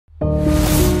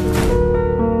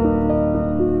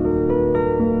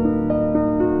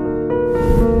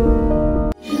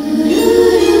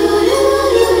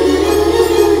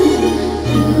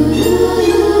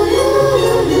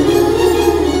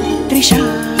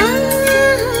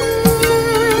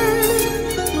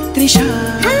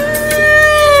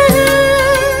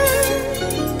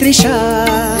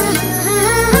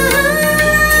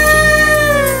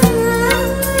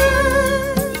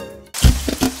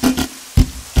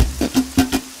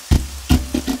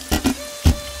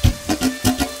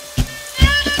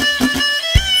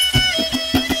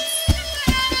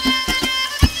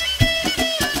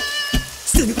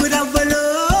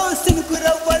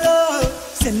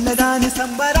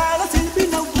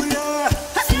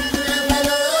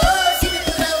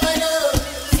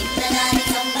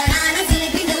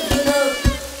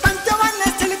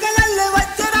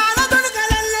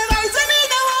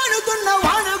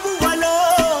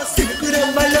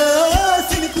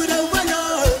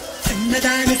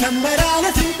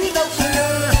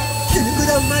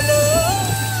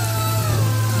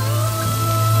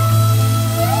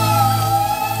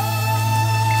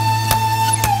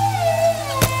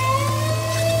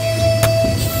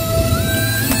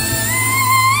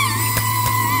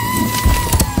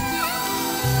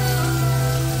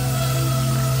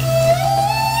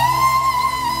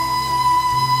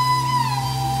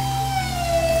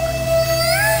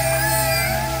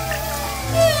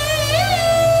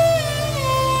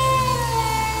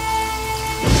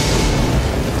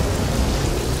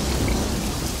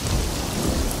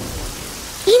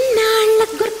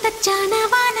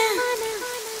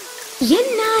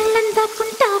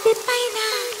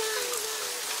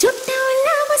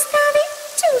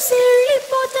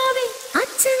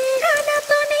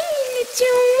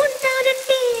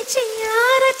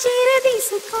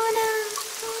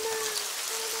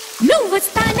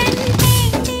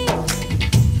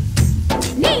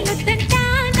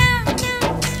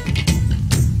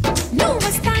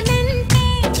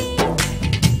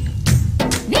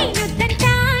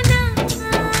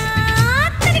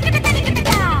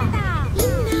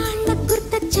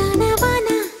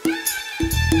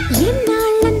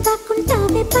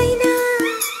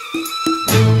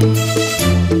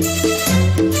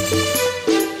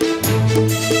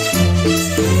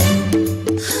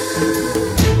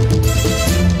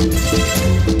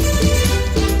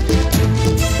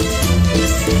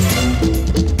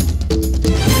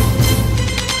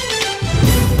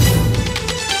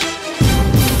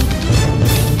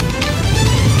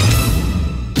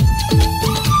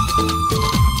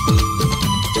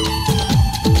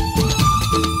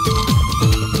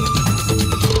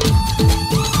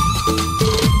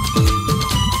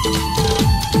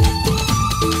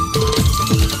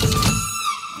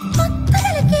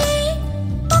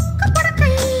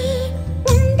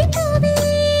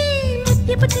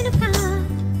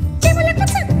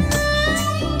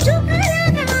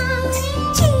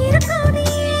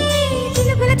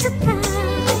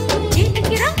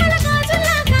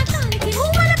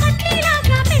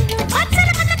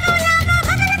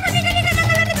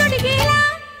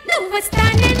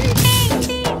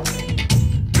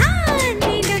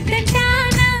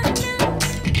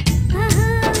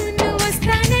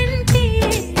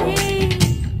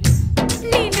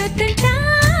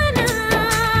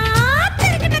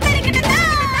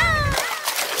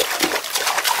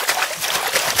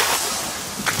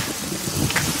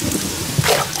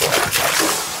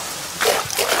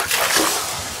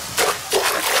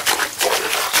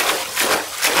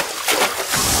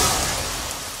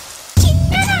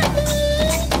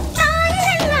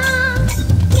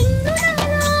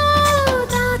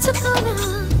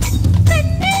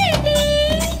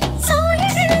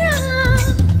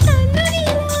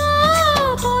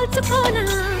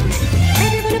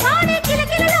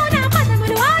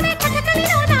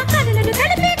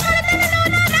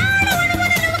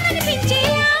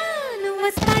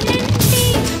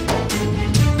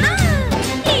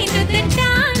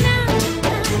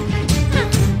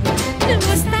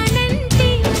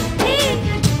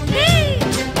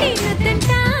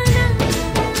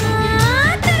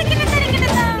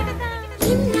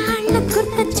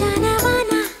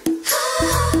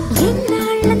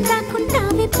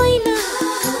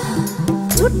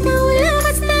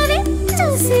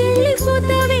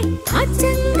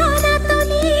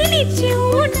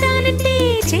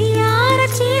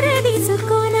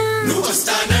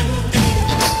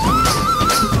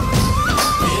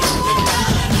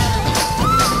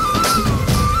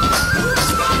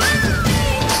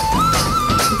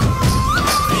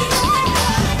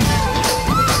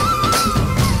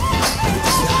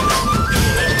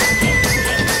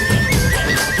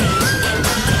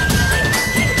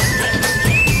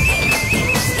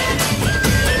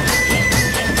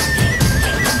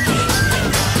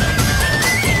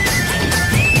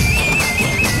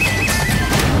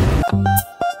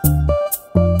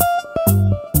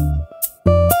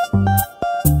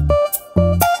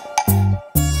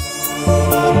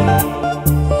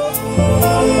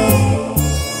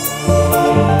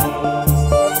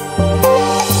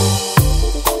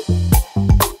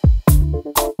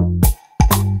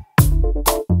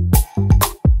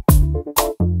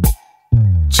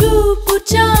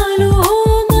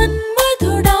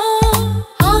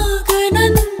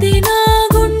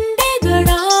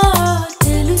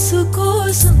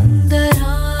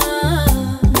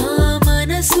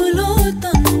మనసులో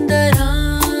తొందర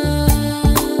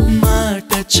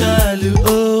మాట చాలు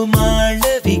ఓ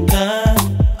మాళవిక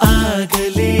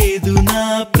ఆగలేదు నా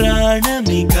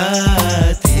ప్రాణమిక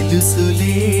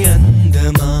తెలుసులే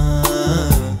అందమా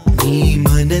నీ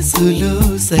మనసులో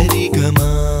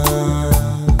సరిగమా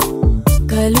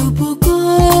కలుపుకోవనన్ను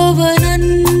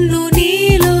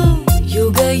నీలో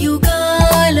యుగ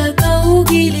యుగాల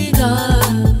కౌగిలిగా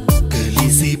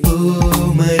కలిసిపో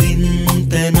మరింత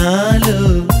నాలో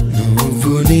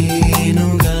నువ్వు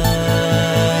నేనుగా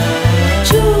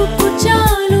చూపు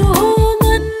చాలు ఓ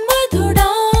మన్మధుడా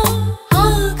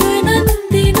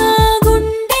ఆగనంది నా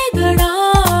గుండెదడా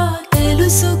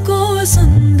తెలుసుకో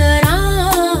సుందరా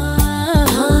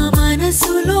నా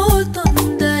మనసులో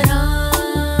తొందరా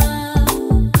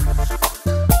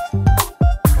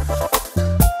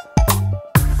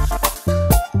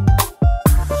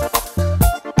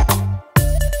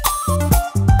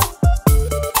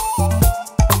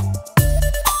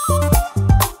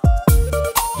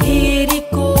ఏరి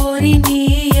కోరి నీ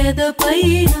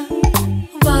ఎదపైన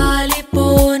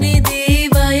వాలిపోనిది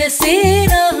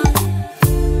వయసేనా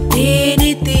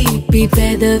తేనె తీపి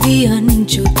పెదవి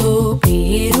అంచుతో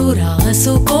పేరు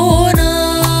రాసుకోనా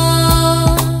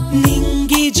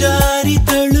నింగి జారి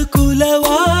తళుకుల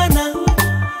వాన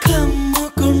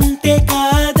కమ్ముకుంటే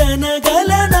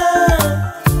కాదనగలనా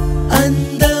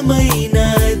అందమైన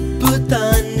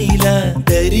అద్భుతాన్నిలా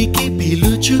దరికి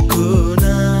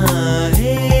పిలుచుకోనా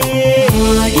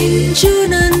పాడించు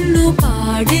నన్ను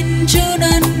పాడించు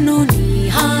నన్ను నీ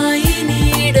హాయి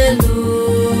నీడలో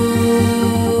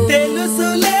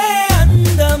తెలుసులే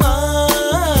అందమా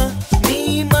నీ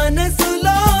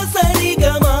మనసులో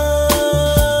సరిగమా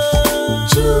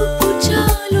చూపు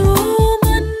చాలు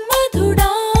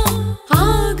మన్మధుడా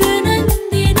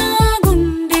ఆగనంది నా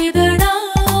గుండెదడా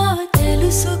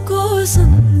తెలుసుకో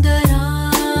సుందరా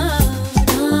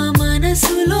నా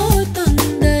మనసులో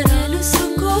తొందర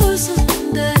తెలుసుకో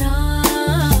సుందరా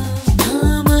నా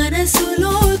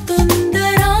మనసులో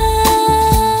తొందరా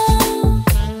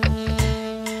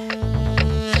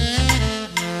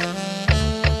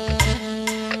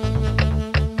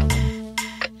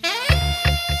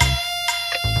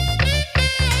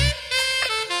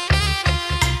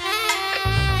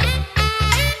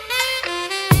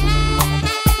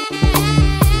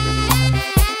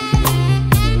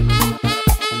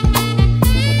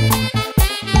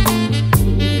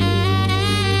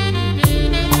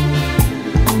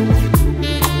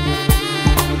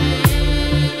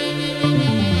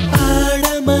ఆడ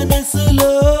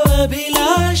మనసులో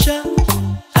అభిలాష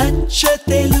అచ్చ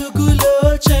తెలుగులో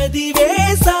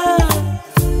చదివేసా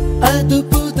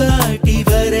అదుపు దాటి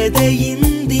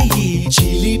వరదయింది ఈ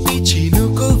చిలిపి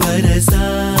చినుకు వరసా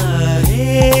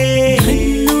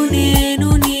నన్ను నేను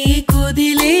నీ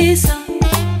కొదిలేసా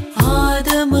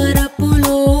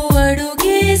ఆదమరపులో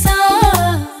అడుగేసా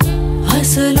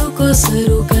అసలు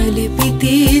కొసరు కలిపి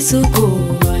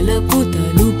తీసుకోవలపు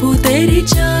తలుపు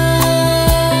తెరిచా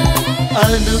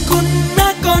అనుకున్న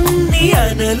కొన్ని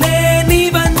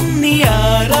అనలేనివన్నీ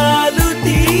ఆరాలు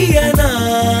తీయనా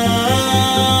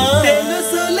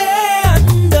తెలుసు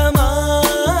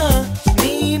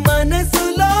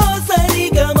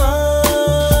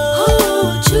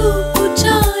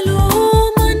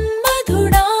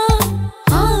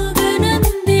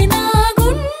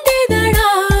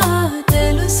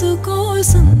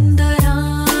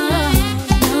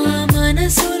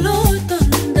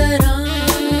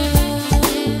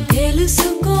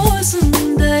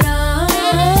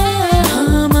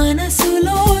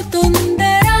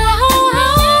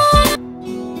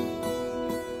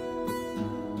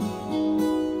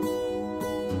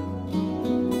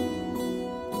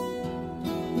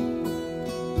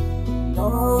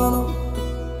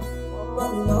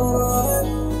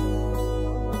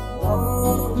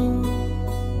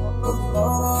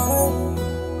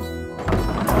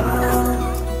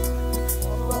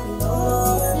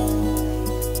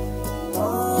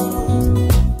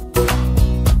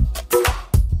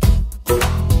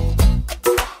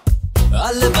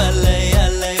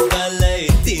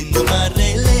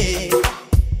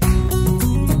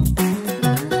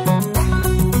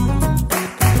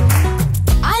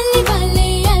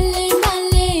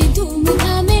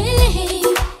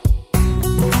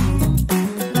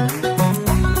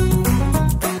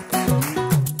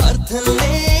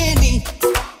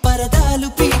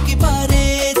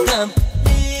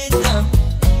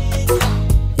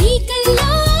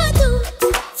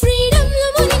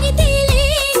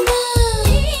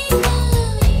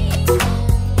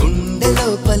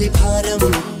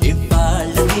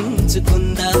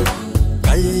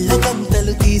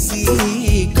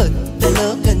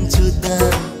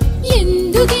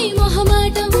ఎందుకే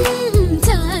మొహమాటం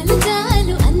చాలు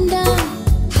చాలు అందా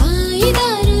హాయి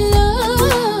దారుల్లో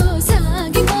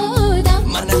సాగిపోదాం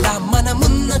మనలా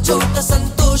మనమున్న చోట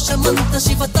సంతోషమంత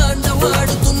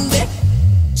శివతాండవాడుతుందే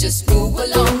Just move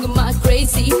along my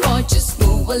crazy boy just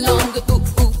move along ooh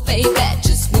ooh baby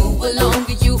just move along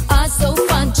you are so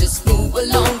fun just move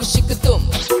along shikadum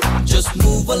just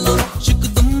move along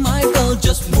shikadum my girl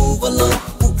just move along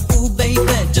ooh ooh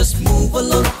baby just move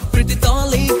along pretty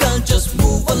dolly girl just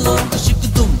move along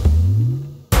shikadum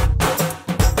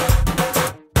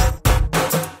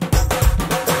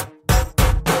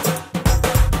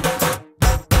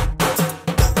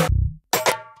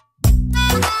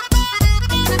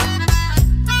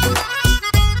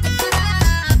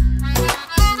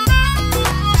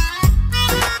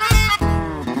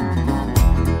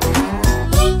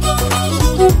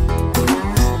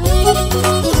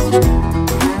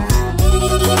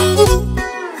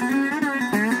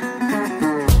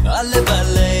Aale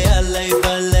baale aale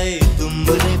baale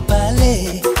tumre baale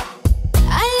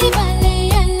Aale baale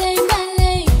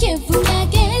kevu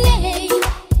kagele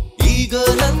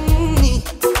ఈగోలన్నీ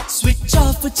switch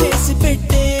off చేసి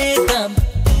పెట్టేద్దాం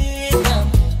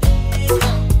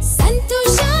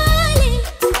సంతోషాలే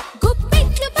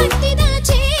గుప్పెట్లు పట్టినా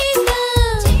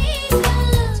చేద్దాం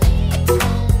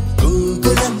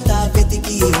గూగులంతా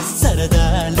వెతికి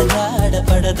సరదాల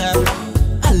నాడపడదాం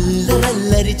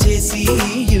అల్లరల్లరి చేసి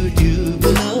YouTube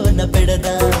లోన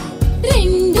పెడదాం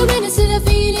రెండు మనసుల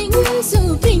ఫీలింగ్స్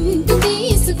ప్రింట్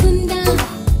తీసుకుందాం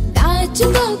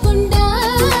దాచుకోకుండా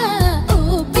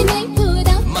ఓపెన్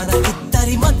అయిపోదాం మన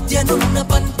ఇద్దరి మధ్యనున్న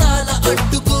పంతాల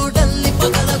అడ్డుగోడల్ని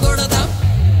పగలగొడదాం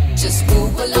Just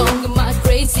move along my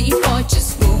crazy boy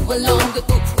just move along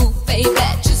ooh ooh baby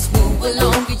just move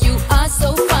along you are so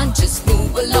fun just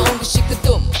move along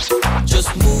shikadum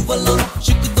just move along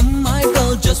shikadum my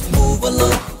girl just move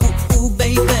along ooh ooh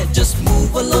baby just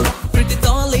move along pretty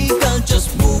dolly girl just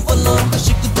move along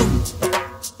shikadum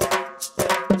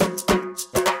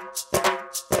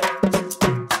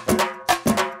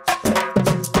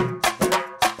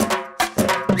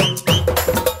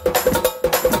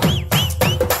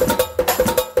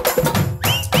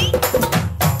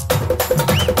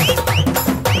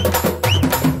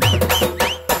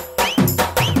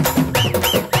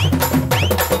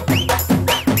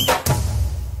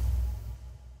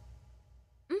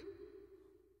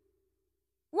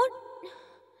What?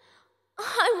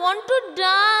 I want to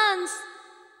dance.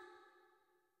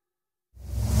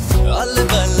 Aale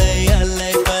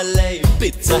baale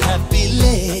pizza happy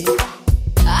lay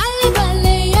Aale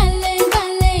baale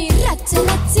racha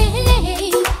rachele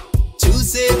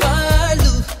చూసే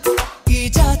వాళ్ళు ఈ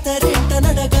జాతరేంట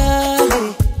నడగాలి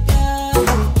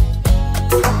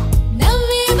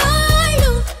నవ్వే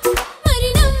వాళ్ళు మరి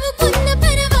నవ్వుకున్న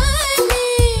పరవాలే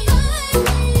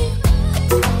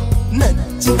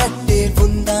నచ్చినట్టే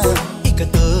ఉందాం ఇక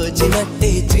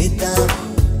తోచినట్టే చేద్దాం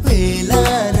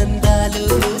వేలానందాలు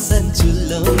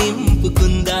సంచుల్లో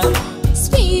నింపుకుందాం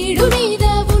స్పీడు మీద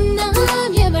ఉన్నాం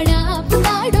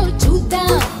ఎవడాపుతాడో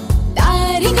చూద్దాం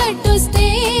దారి గట్టొస్తే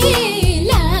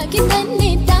లాగి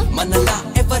తన్నేద్దాం మనలా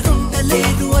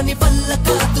ఎవరుండలేరు అని బల్ల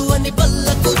కాదు అని బల్ల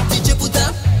కొద్ది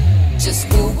చెబుదాం Just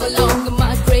move along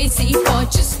my crazy boy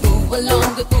just move along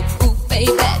ooh ooh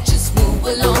baby just move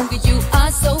along you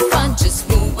are so fun just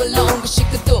move along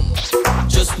shikadum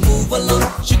just move along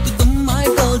shikadum my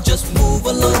girl just move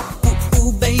along ooh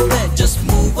ooh baby just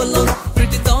move along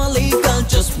pretty dolly girl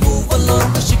just move along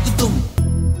shikadum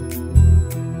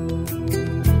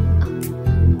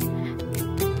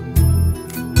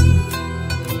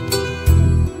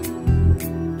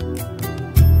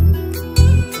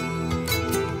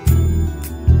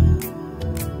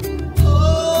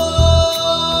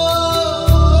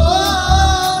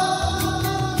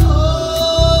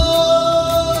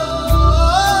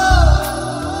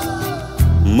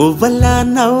మువ్వల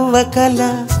నవ్వకల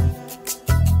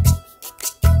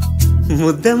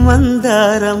ముద్ద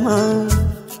మందారమా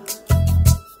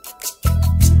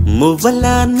మువ్వల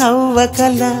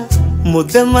నవ్వకల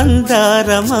ముద్ద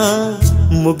మందారమా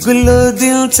ముగ్గులో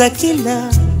దిల్చకిల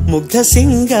ముగ్ధ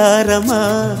సింగారమా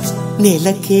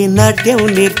నేలకే నాట్యం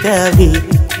నేర్తావి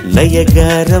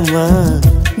లయగారమా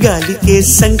గాలికే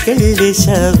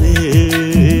సంకెళ్ళేశావే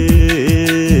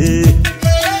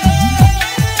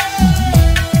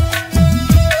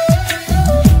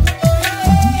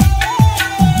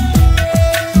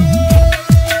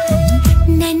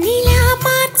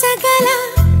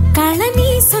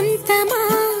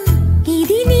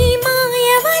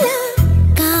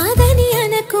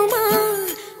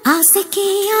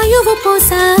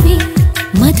పోసావే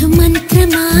మధు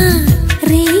మంత్రమా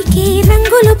రేకే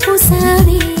రంగులు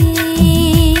పూసావే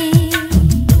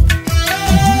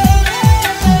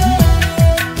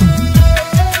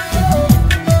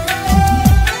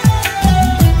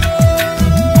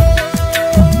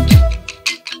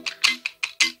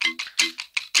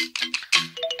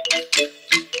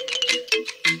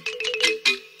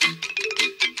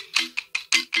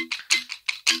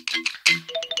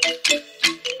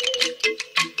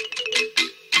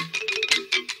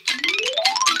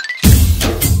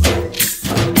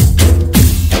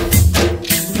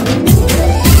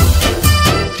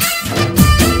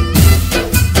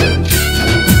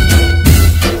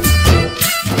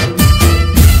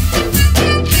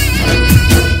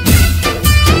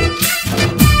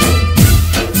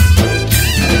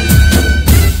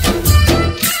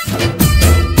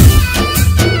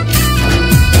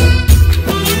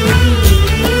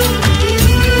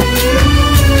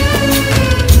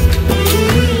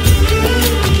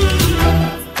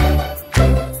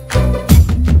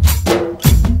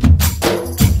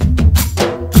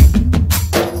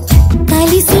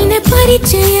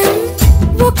పరిచయం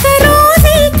ఒక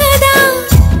రోజే కదా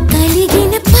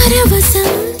కలిగిన పరవశం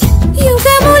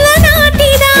యుగముల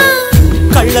నాటిదా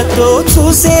కళ్ళతో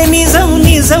చూసే నిజం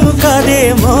నిజం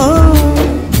కాదేమో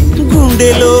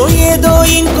గుండెలో ఏదో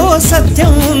ఇంకో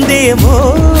సత్యం ఉందేమో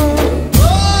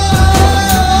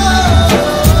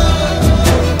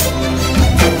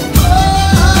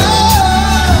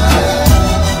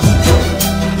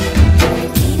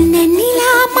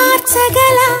నన్నిలా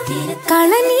మార్చగల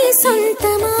కళని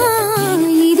సొంతమా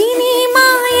ఇది నీ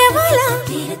మాయవల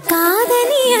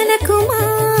కాదని అనకుమా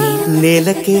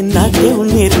నేలకే నాట్యం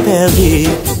నేర్పవి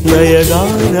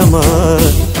నయగానమా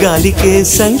గాలికే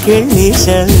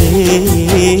సంకెళ్ళేశవే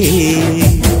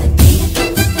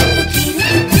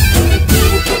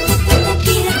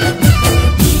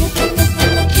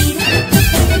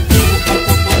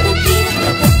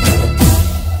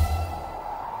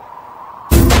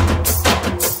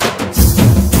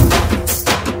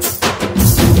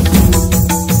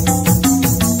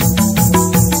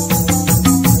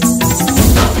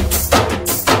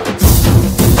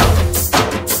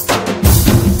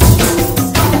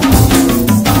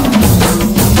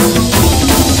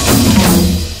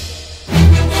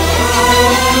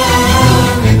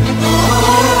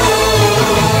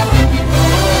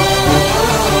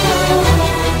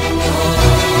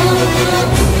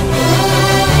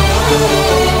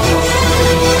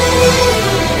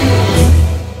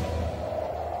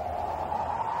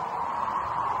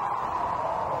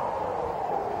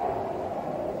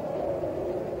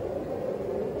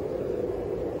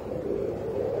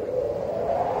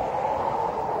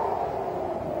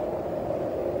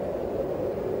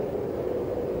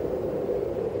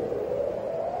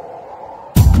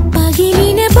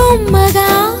పగిలిన బొమ్మగా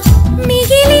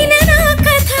మిగిలిన నా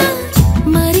కథ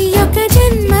మరి ఒక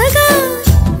జన్మగా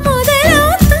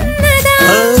మొదలవుతున్నదా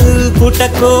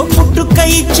పుటకో పుట్టుక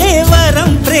ఇచ్చే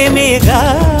వరం ప్రేమేగా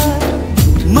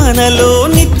మనలో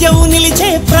నిత్యం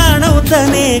నిలిచే ప్రాణం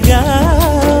తనేగా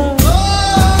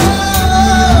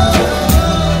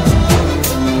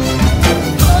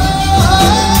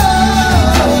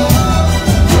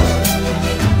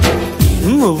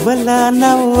మువ్వల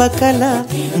నవ్వకల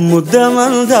ముద్ద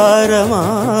మందారమా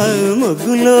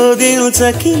ముగ్గులో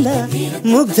దిల్చకిల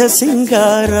ముగ్ధ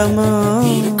సింగారమా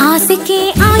ఆశకే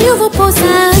ఆయువు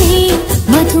పోసాయి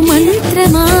మధు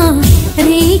మంత్రమా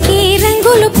రేకే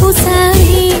రంగులు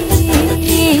పూసాయి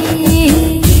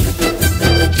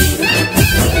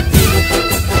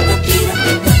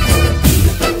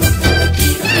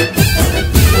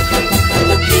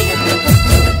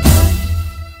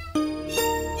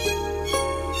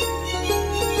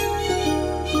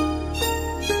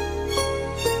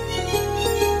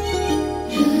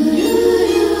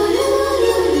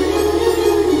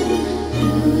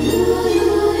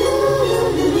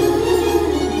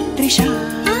Trisha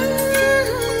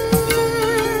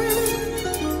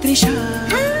Trisha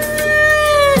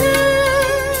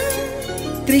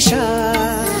Trisha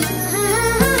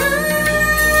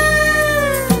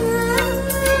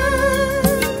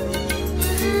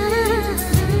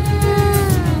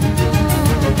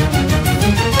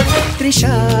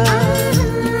Trisha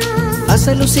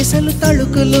అసలు సిసలు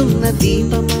తళుకులున్న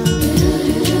దీపమా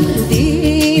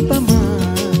దీపమా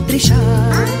త్రిష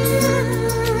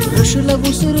ఋషుల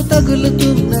ఉసురు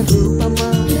తగులుతున్న రూపమా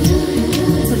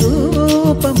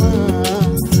రూపమా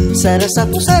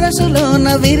సరసపు సరసులోన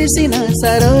విరిసిన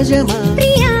సరోజమా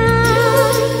ప్రియా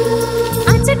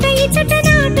అచట ఇచట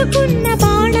నాటుకున్న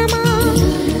బాణమా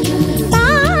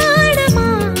బాణమా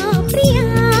ప్రియా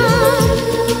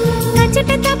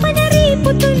కచట తపన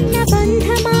రేపుతున్న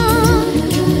బంధమా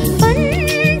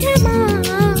బంధమా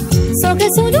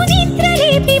సొగసును నిద్ర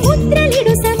లేపి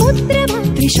ముద్రలిడు సముద్రమా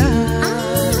త్రిష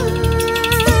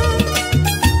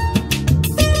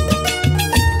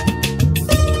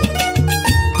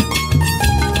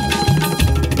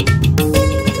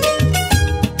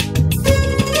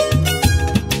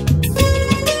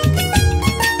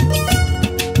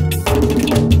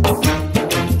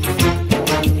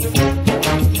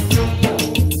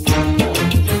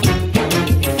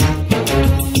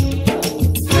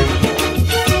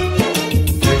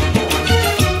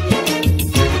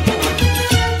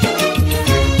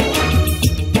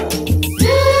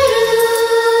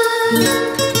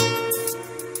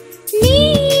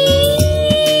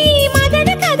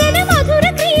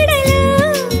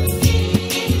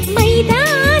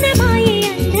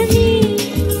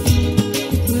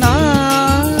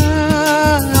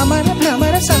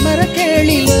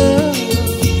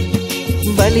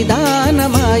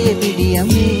బలిదానమాయ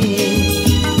విడియమే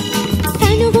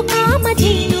తనువు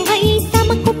కామధేనువై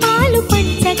తమకు పాలు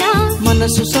పంచగా మన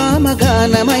మనసు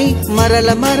సామగానమై మరల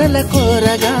మరల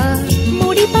కోరగా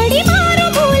ముడిపడి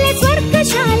మారుమూల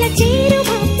స్వర్గశాల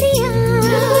చేరువా ప్రియా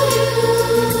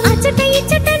అచట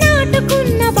ఇచట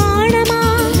నాటుకున్న బాణమా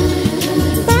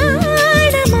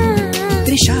బాణమా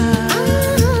త్రిషా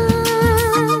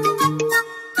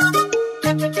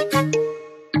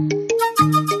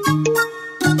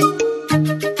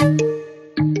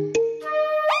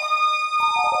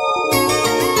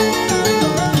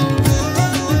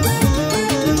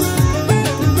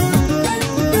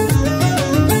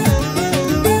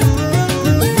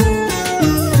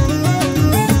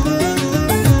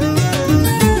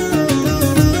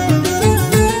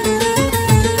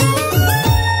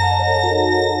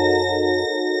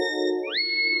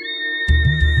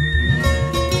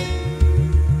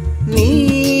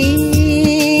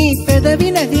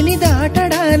నదిని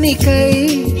దాటడానికై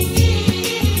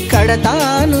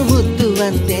కడతాను ముద్దు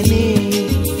వంతెనే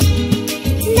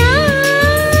నా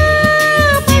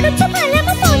పడుచు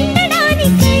ఫలము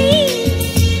పొందడానికై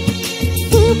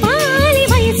పూపాలి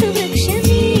వయసు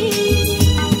వృక్షమే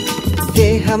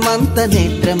దేహమంత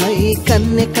నేత్రమై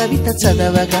కన్నె కవిత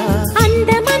చదవగా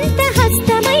అందమంత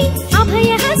హస్తమై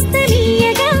అభయ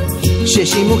హస్తమీయగా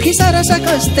శశిముఖి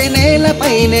సరసకొస్తే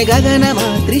నేలపైనే గగనమా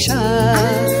త్రిషా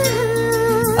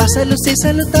అసలు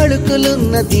సిసలు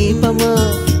తడుకులున్న దీపమా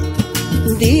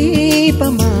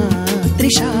దీపమా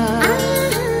త్రిషా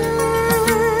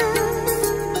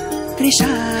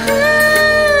త్రిషా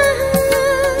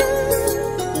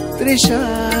త్రిషా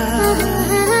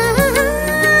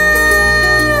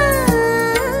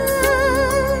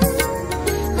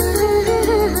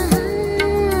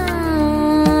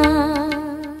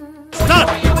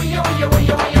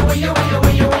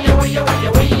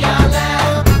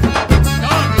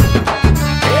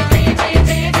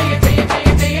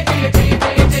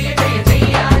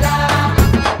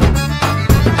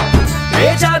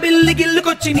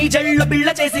గిల్లుకొచ్చి నీ జళ్ళు బిళ్ళ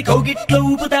చేసి కౌగిట్లో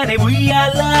ఊపుతానే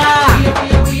ఉయ్యాలా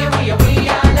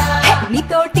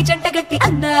నీతోటి జంటగట్టి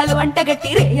అందాలు అంటగట్టి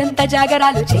రేయంత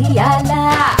జాగరాలు చెయ్యాలా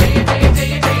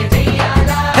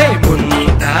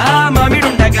ముంత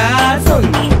మామిడుండగా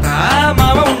సొంత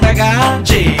మామ ఉండగా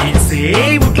చేసే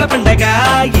ఉట్ల పండగా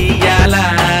ఇయ్యాలా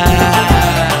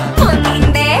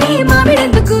ముందే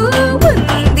మామిడెందుకు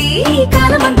ఉంది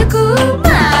కాలమందుకు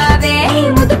మావే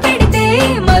ముద్దు పెడితే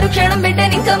మరుక్షణం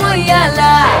బిడ్డనింక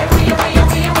మొయ్యాలా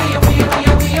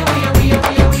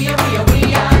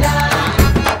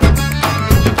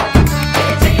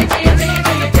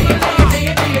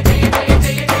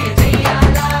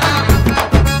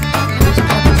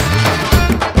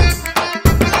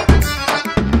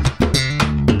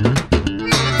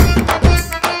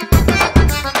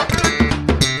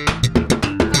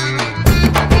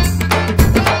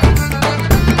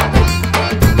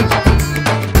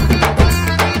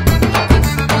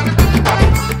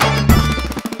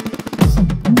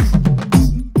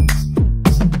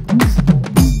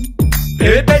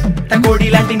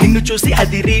కోడిలాంటి నిన్ను చూసి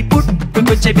అదిరి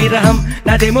పుట్టుకొచ్చే విరహం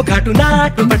నాదేమో ఘాటు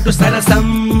నాటు పట్టు సరసం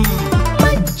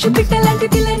మంచు పిట్టలాంటి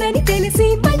పిల్లనని తెలిసి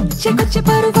మంచకొచ్చే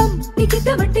పరువం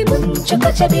నీకిద్దబట్టి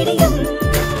ముంచుకొచ్చే బిడియం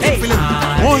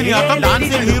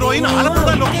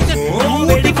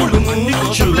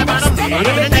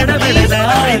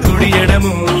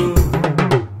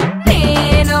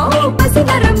నేను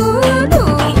పసినరము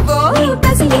నువ్వో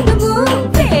పసిలినుము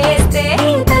వేస్తే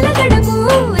తలగడము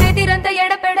రెదిరంత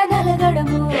ఎడపెడ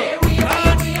నలగడము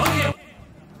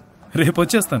రేపు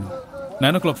వచ్చేస్తాను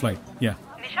 9 o'clock flight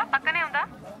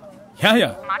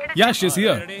yeah she's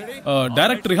here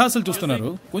direct rehearsal చూస్తున్నారు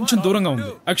కొంచెం దూరంగా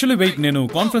ఉంది యాక్చువల్లీ వెయిట్ నేను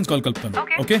కాన్ఫరెన్స్ కాల్ కలుపుతాను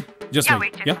okay just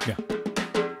wait yeah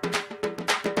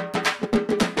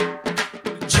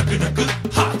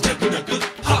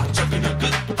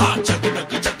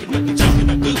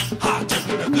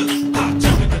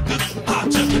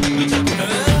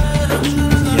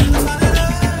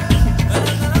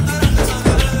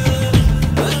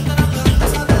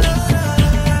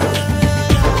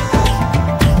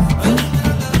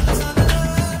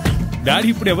daddy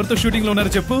ఇప్పుడు ఎవరితో షూటింగ్ లో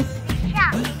ఉన్నారు చెప్పు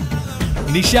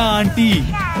నిషా aunty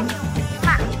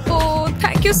Oh,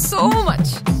 thank you so much.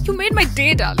 You made my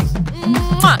day, darling.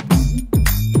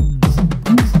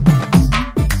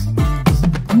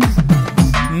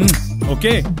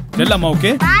 Okay వెళ్ళమ్మా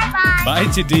ఓకే బాయ్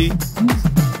చిట్టి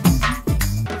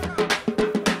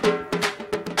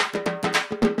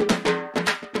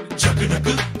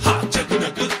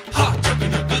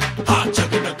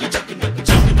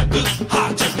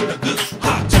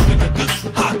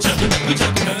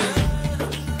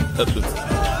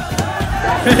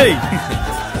Hey,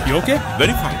 you okay?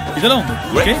 Very fine. ఇదలా ఉంది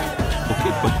okay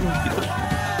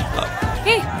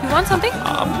Hey, you want something?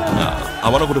 I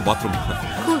want to go to the bathroom.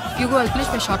 Cool. You go. I'll finish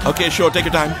my shot. Okay, sure. Take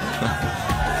your time.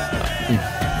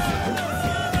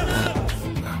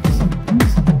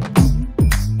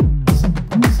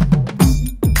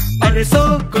 అరే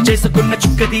సోకు చేసుకున్న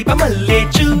చుక్క దీప మల్లే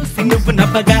చూసి నువ్వు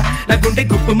నవ్వగా నా గుండె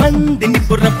గుప్పు మంది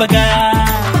నిప్పు రవ్వగా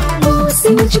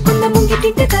ఉంచుకున్న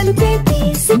ముంగిటింట తలుపే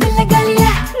తీసి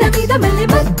మెల్లగాలిలా నా మీద మళ్ళీ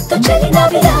మత్తు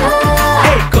చలినావిలా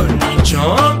కొంచెం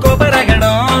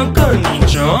కొబ్బరగడం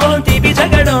కొంచెం తీపి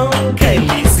జగడం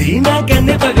కలిసి నా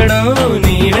కన్నె పగడం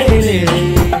నీవేలే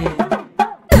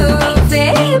నువ్వే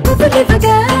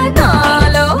పువ్వులివ్వగా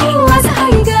నాలో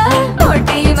అసహాయిగా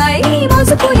ఒటివై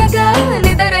మోసపోయగా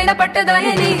నిద్రైన పట్టదోయ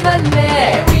నీ వల్లే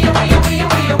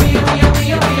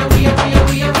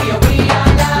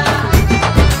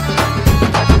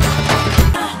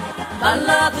My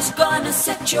love is gonna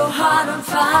set your heart on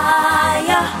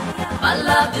fire. My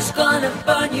love is gonna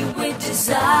burn you with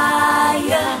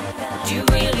desire. Do you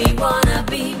really wanna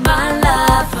be my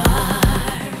lover?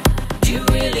 Do you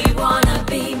really wanna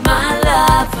be my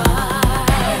lover?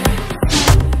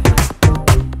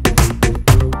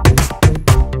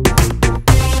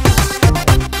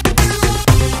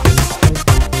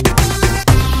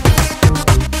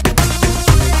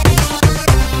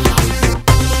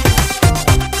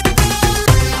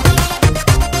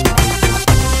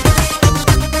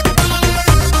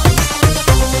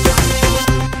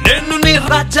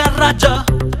 రాజా రాజా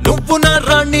నువ్వు నా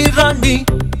రాణి రాణి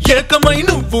ఏకమై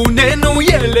నువ్వు నేను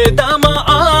ఏలేదామా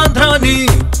ఆంధ్రాని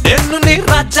నేను నీ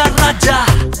రాజా రాజా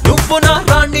నువ్వు నా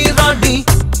రాణి రాణి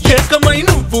ఏకమై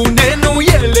నువ్వు నేను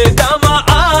ఏలేదామా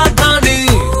ఆంధ్రాని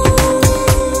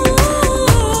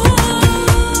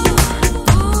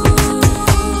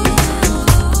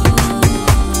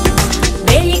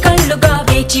వేయి కళ్ళుగా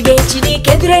వేచి వేచి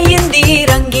నీకెదురయ్యింది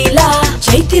రంగీలా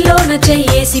చేతిలోన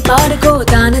చెయ్యేసి పాడుకో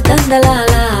తాన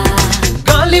తందలాలా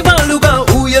గాలివాలుగా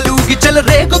ఊయలూగి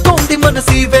చెలరేగుతోంది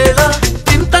మనసి వేళ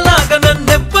చింతలాగా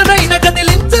నన్నెవ్వరైనా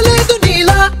కదిలించలేదు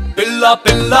నీలా పిల్ల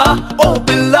పిల్ల ఓ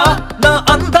పిల్ల నా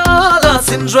అందాల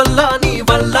సిండ్రల్లా నీ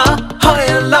వల్ల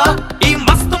హాయల్లా ఈ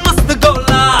మస్తు మస్తు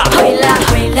గోలా హైలా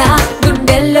హైలా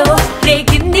గుండెల్లో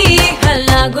రేగింది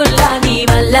హల్లా గుల్లా నీ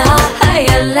వల్ల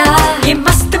హైల్లా ఈ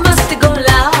మస్తు మస్తు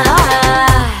గోలా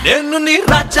నేను నీ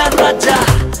రాజా రాజా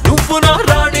నువ్వు నా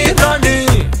రాణి రాణి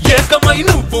ఏకమై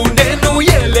నువ్వు నేను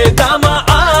ఏలేదామా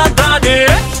ఆదానే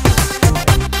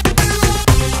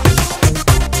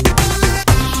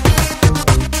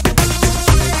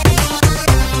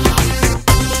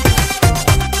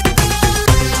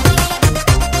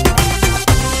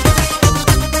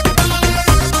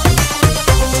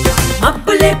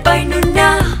మబ్బులే పైనున్నా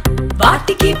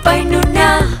వాటికి పైనున్నా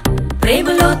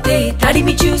ప్రేమలోతే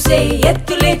తడిమి చూసే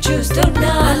ఎత్తులే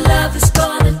చూస్తున్నా love is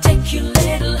gonna take you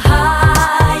little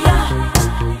higher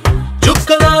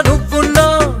చుక్కలా నువ్వున్నా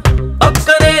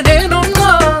పక్కనే నేనున్నా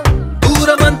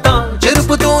దూరమంతా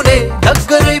చెరుపుతూనే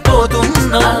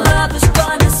దగ్గరైపోతున్నా love is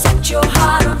gonna set your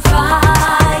heart on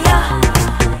fire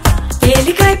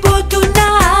తేలికైపోతున్నా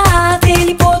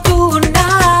తేలిపోతూ ఉన్నా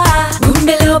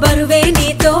గుండెలో బరువే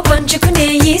నీతో పంచుకునే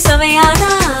ఈ సమయాన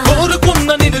కోరుకున్న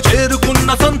నిన్ను చేరుకున్న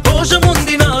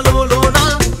సంతోషముంది నాలోన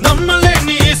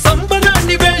నమ్మలేని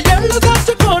సంబరాన్ని వేళ్ళు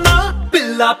దాచుకోనా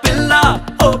పిల్ల పిల్ల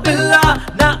ఓ పిల్ల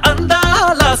నా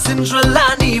అందాల సిండ్రల్లా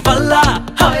నీ వల్ల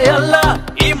హాయల్లా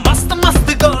ఈ మస్తు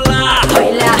మస్తు గోలా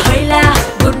హైలా హైలా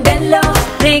గుండెల్లో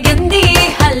రేగింది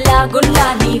హల్లా గుల్లా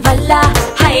నీ వల్ల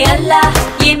హైల్లా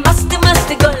ఈ మస్తు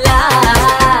మస్తు గొల్లా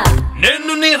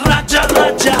నేను నీ రాజా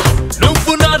రాజా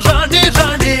నువ్వు నా రాణి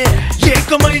రాణి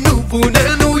ఏకమై నువ్వు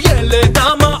నేను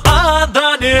ఏలేదామా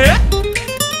ఆదానే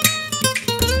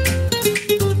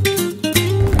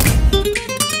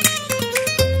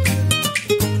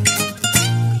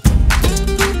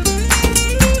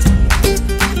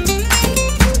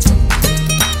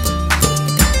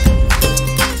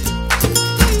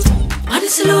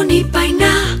మనసులో నీ పైన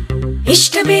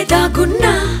ఇష్టమే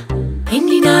దాగున్నా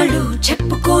ఎన్ని నాళ్ళు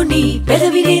చెప్పుకోని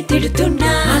పెదవినే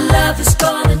తిడుతున్నా love is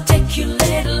gonna take you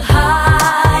little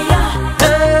higher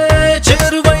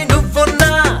చేరువై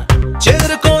నువ్వున్నా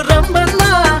చేరుకో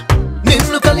రమ్మన్నా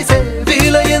నిన్ను కలిసే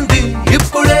వీలైంది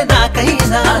ఇప్పుడే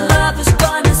నాకైనా love is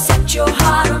gonna set your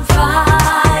heart on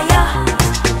fire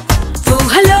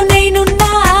ఊహలో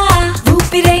నేనున్నా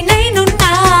ఊపిరై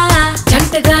నేనున్నా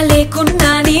జంటగా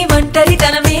లేకున్నా నీ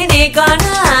ఒంటరితనమే నే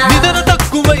గానా నిదర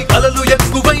తక్కువై కలలు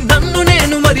ఎక్కువై నన్ను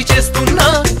నేను మరి చేస్తున్నా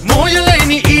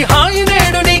మోయలేని ఈ హాయి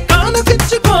నేడు నీ కాను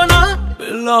తెచ్చుకోనా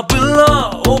పిల్ల పిల్ల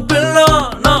ఓ పిల్ల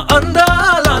నా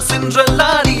అందాల సిండ్రల్లా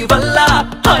నీ వల్ల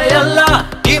హాయల్లా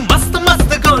ఈ మస్తు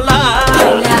మస్తు గోలా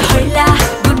హైలా హైలా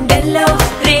గుండెల్లో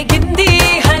రేగింది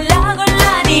హల్లా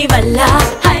గుల్లా నీ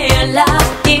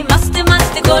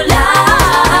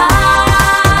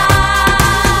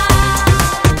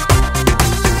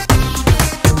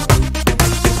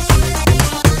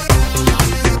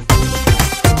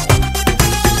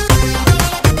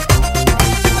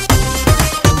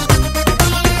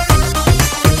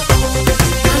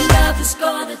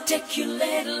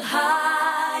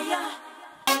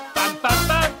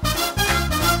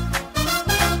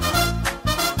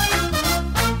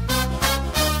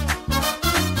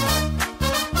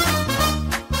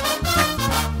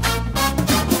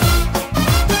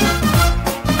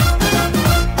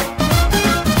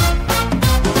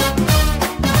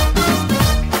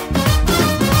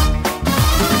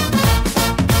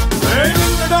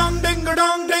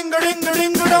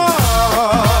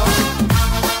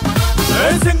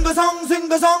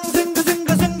sing a song, sing a sing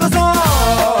a sing a song.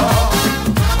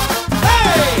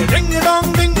 Hey, ding a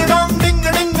dong, ding a dong, ding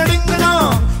a ding a ding a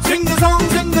dong. Sing a song,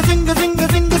 sing a sing a sing a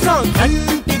sing a song.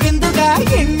 Kanti binduga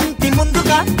inti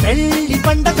munduga pelli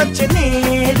పండగొచ్చే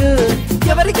నేడు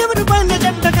ఎవరికెవరు పైన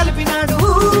జంట కలిపినాడు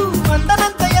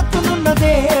అందనంత ఎత్తునున్న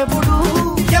దేవుడు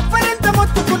ఎవరెంత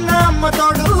మొత్తుకున్న అమ్మ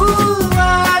తోడు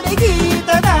వాడి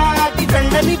గీత దాటి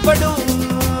వెళ్ళనివ్వడు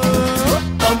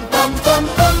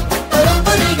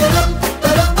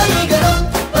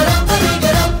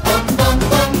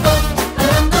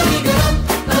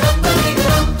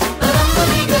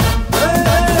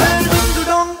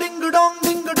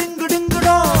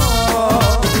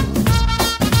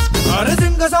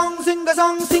Sing a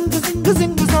song, sing a sing a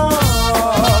sing a song.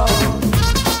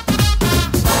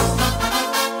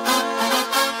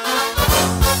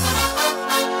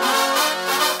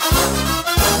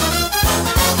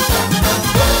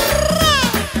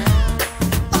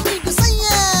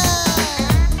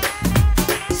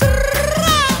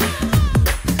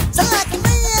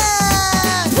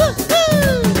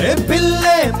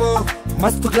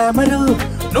 మస్తు గ్లామరు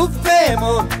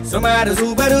నువ్వేమో సుమారు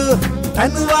సూపరు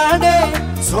తను వాడే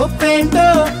సోపేంటో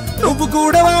నువ్వు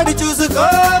కూడా వాడి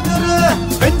చూసుకోదురు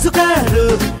పెంచుకారు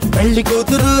పెళ్లి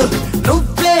కూతురు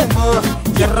నువ్వేమో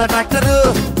ఎర్ర డాక్టరు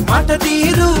మాట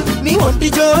తీరు నీ ఒంటి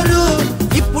జోరు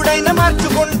ఇప్పుడైనా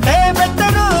మార్చుకుంటే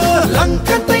బెట్టరు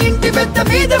లంకంత ఇంటి పెద్ద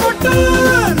మీద ముట్టు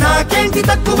నాకేంటి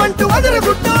తక్కువంటూ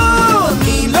వదలగుట్టు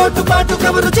నీ లోటు పాటు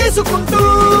కవరు చేసుకుంటూ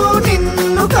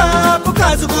నిన్ను కాపు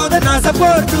కాసుకోద నా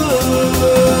support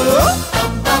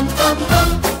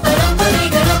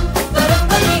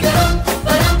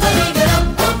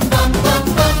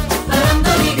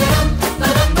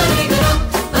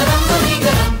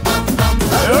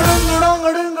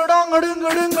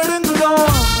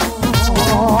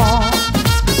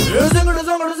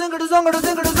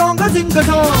Sing a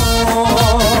song,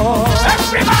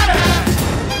 everybody.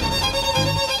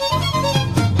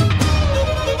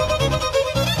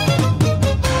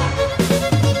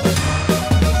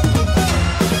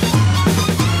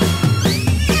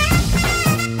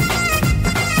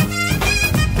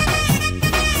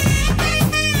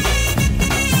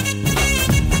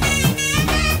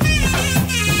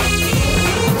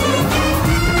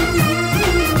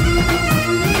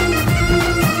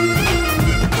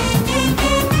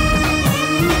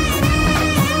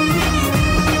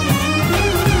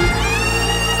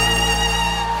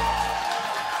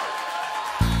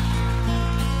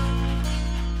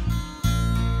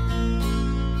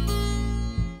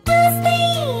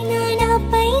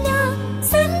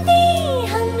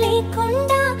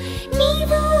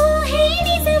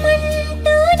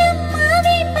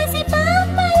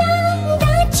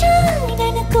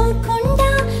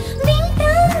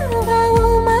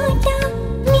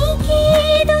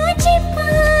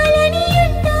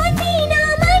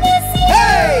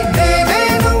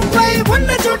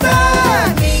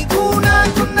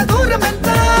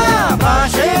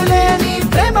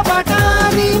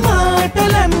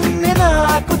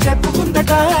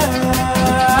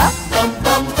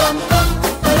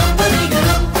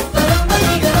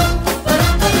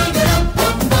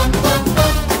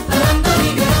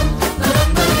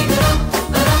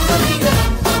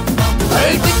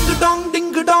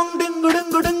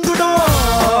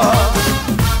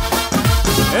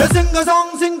 Sing a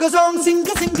song, sing a song, sing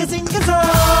a sing a sing a song.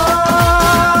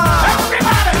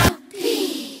 Everybody.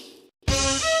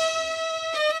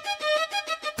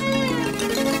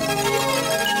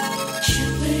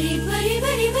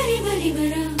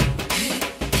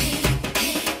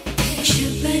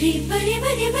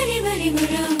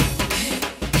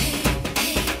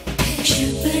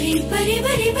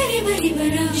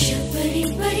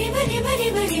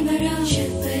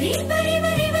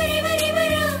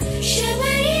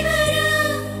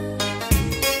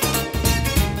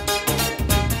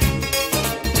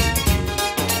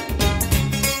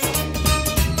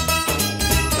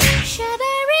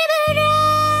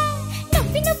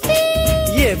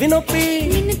 నొప్పి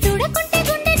నిన్ను చూడకుంటే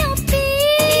గుండె నొప్పి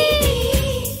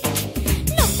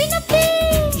నొప్పి నొప్పి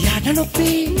యాడ నొప్పి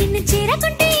నిన్ను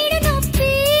చేరకుంటే ఈడు నొప్పి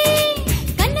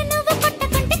కన్ను నువ్వు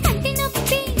కొట్టకుంటే కంటి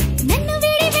నొప్పి నన్ను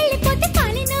వీడి వెళ్ళిపోతే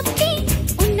కాలి నొప్పి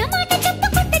ఉన్న మాట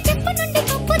చెప్పకుంటే చెప్పు నుండి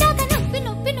కొప్పు దాకా నొప్పి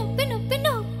నొప్పి నొప్పి నొప్పి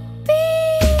నొప్పి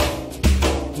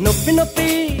నొప్పి నొప్పి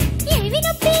ఏవి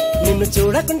నొప్పి నిన్ను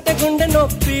చూడకుంటే గుండె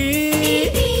నొప్పి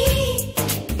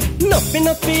నొప్పి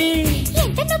నొప్పి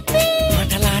ఎంత నొప్పి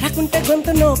మాటలాడకుంటే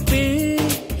గొంతు నొప్పి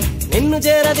నిన్ను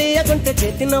చేరదీయకుంటే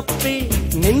చేతి నొప్పి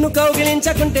నిన్ను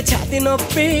కౌగిలించకుంటే ఛాతి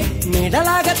నొప్పి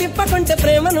నీడలాగా తిప్పకుంటే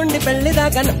ప్రేమ నుండి పెళ్లి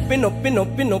దాకా నొప్పి నొప్పి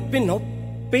నొప్పి నొప్పి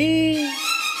నొప్పి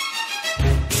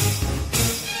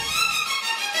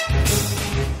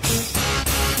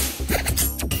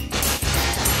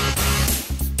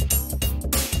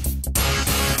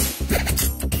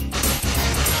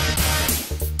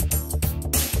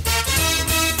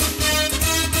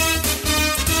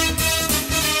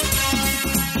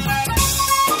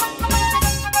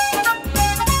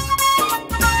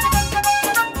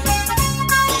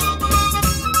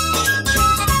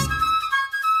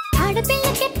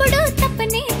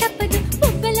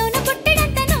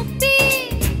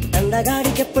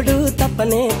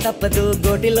తప్పనే తప్పదు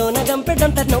గోటిలోన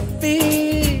గంపెడంత నొప్పి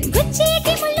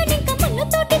గుచ్చేటి ముళ్ళు నింక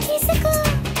ముళ్ళుతోటి తీసుకో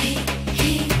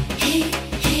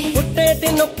పుట్టేటి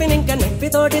నొప్పి నింక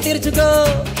నొప్పితోటి తీర్చుకో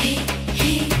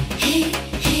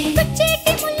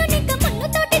గుచ్చేటి ముళ్ళు నింక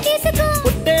ముళ్ళుతోటి తీసుకో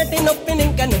పుట్టేటి నొప్పి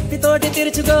నింక నొప్పితోటి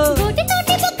తీర్చుకో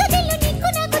గోటితోటి బొక్కదిల్లు నీకు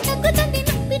నాకు తగ్గుతుంది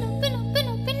నొప్పి నొప్పి నొప్పి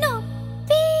నొప్పి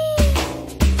నొప్పి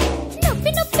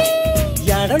నొప్పి నొప్పి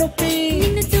యాడ నొప్పి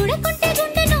నిన్ను చూడకుంటే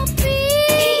గుండె నొప్పి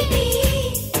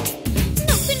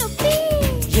నొప్పి నొప్పి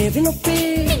ఏవి నొప్పి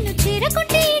నిన్ను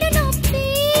చేరకుంటే ఈడ నొప్పి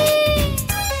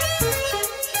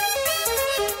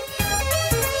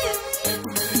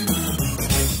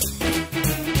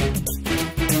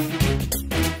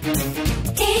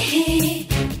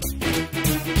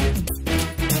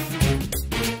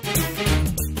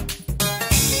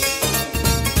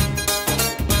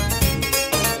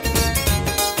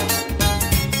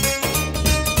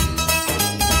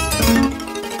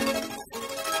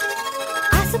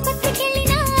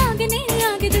ఆసుపత్రికెళ్ళినా ఆగనే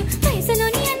ఆగదు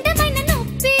వయసులోని అందమైన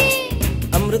నొప్పి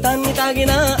అమృతాన్ని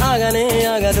తాగినా ఆగనే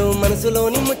ఆగదు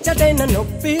మనసులోని ముచ్చటైన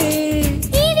నొప్పి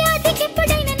ఈ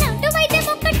వ్యాధికెప్పుడైనా నాటు వైద్యం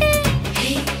ఒక్కటే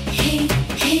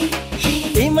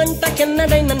ఈ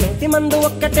మంటకెన్నడైన నోటి మందు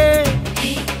ఒక్కటే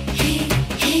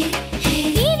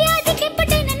ఈ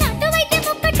వ్యాధికెప్పుడైనా నాటు వైద్యం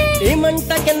ఒక్కటే ఈ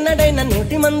మంటకెన్నడైన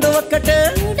నోటి మందు ఒక్కటే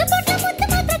మూడు పూట్ల ముద్దు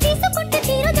మాత్రం తీసుకుంటే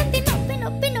తీరదండి నొప్పి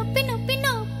నొప్పి నొప్పి నొప్పి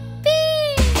నొప్పి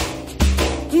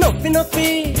నొప్పి నొప్పి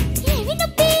ఏమి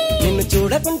నొప్పి నిన్ను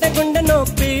చూడకుంటే గుండె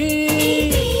నొప్పి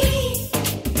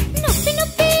నొప్పి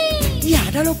నొప్పి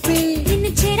యాడ నొప్పి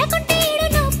నిన్ను చేరకుంటే ఈడ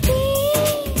నొప్పి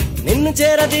నిన్ను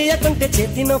చేరదీయకుంటే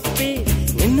చేతి నొప్పి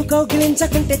నిన్ను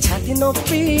కౌగిలించకుంటే ఛాతి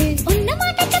నొప్పి ఉన్న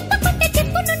మాట చెప్పకుంటే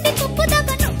చెప్పు నుండి కొప్పు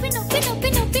దాకా నొప్పి నొప్పి నొప్పి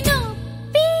నొప్పి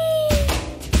నొప్పి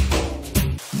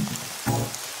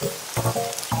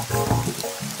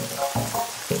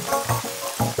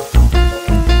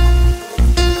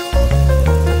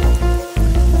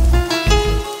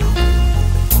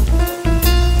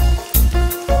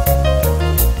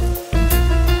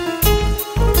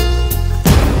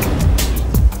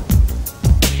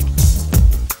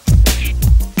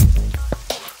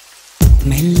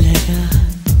మెల్లగా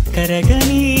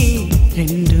కరగని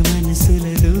రెండు మనసుల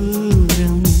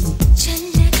దూరం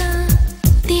చల్లగా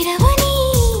తెరవని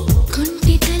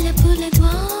కుంటి తలుపుల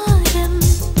ద్వారం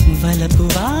వలపు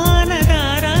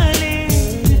వానదారాలే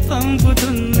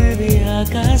పంపుతున్నది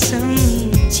ఆకాశం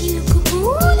చిలుకు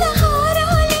పూల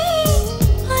హారాలే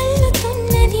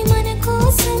అల్లుతున్నది మన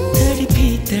కోసం తడిపి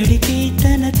తడిపి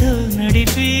తనతో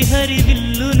నడిపి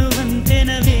హరివిల్లును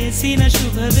వంతెన వేసిన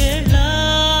శుభవేళ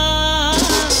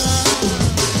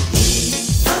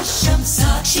వర్షం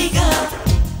సాక్షిగా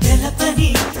తెలపని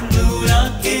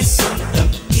నూరాకే సొంతం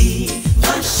ఈ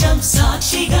వర్షం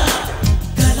సాక్షిగా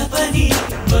కలపని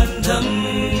బంధం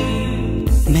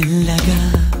మెల్లగా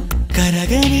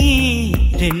కరగని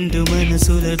రెండు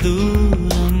మనసుల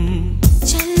దూరం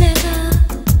చల్లగా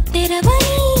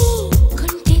తెరవని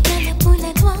కుంటి తలుపుల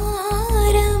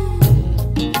ద్వారం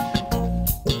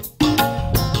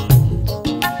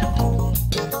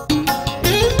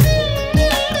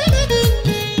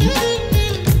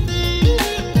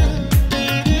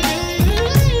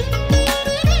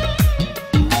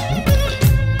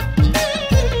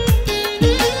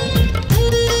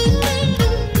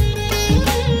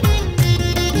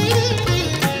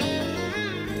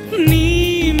నీ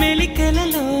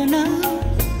మెలికలలోన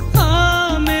ఆ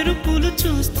మెరుపులు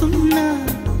చూస్తున్నా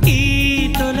ఈ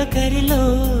తొలకరిలో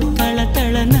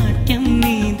తళతళ నాట్యం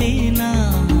నీదేనా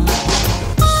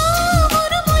ఆ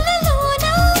ఉరుములలోన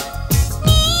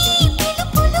నీ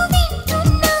పిలుపులు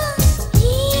వింటున్నా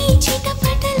ఈ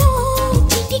చిటపటలో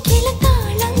చిటికెల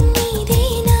తాళం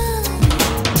నీదేనా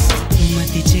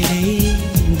మతి చెడే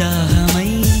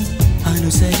దాహమై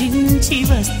అనుసరించి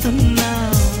వస్తున్నా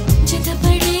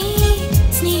జతపడే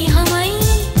స్నేహమై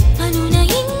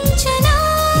అనునయించనా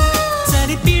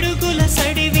సరిపిడుగుల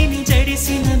సడివిని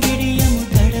జడిసిన బిడియము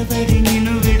తడబ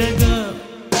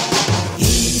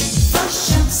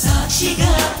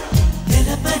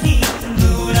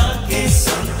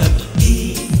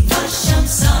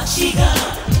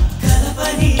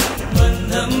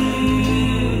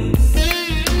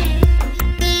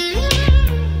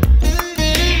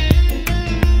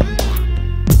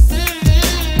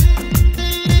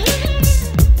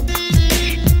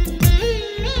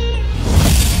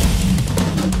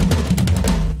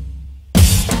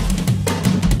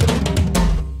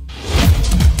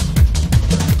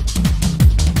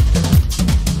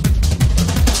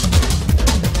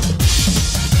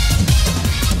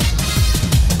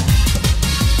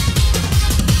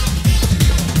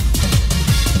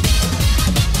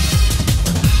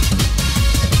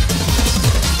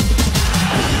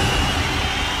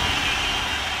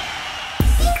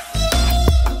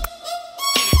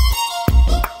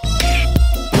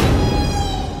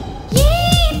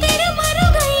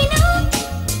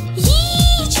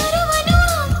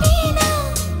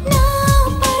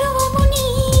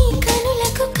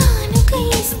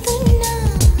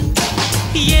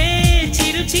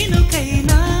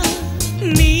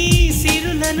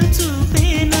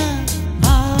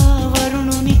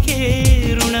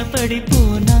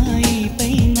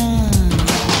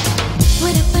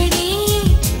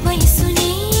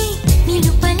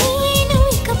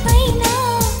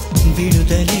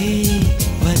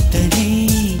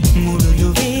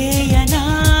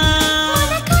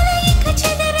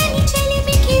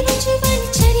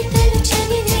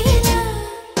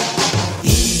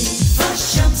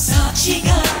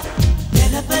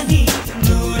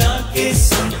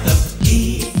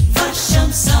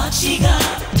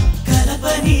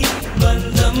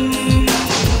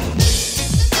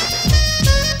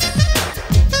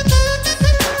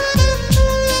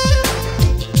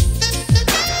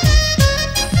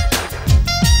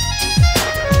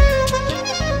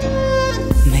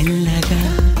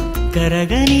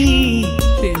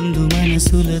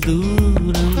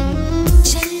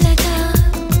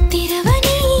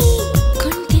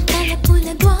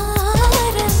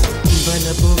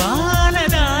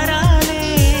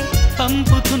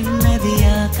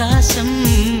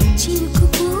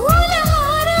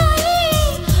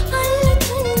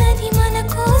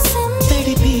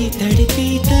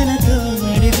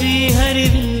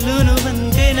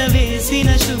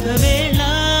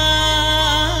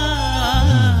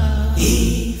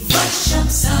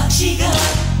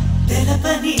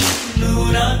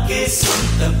నాకే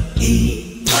సొంతం ఈ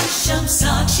వర్షం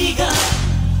సాక్షిగా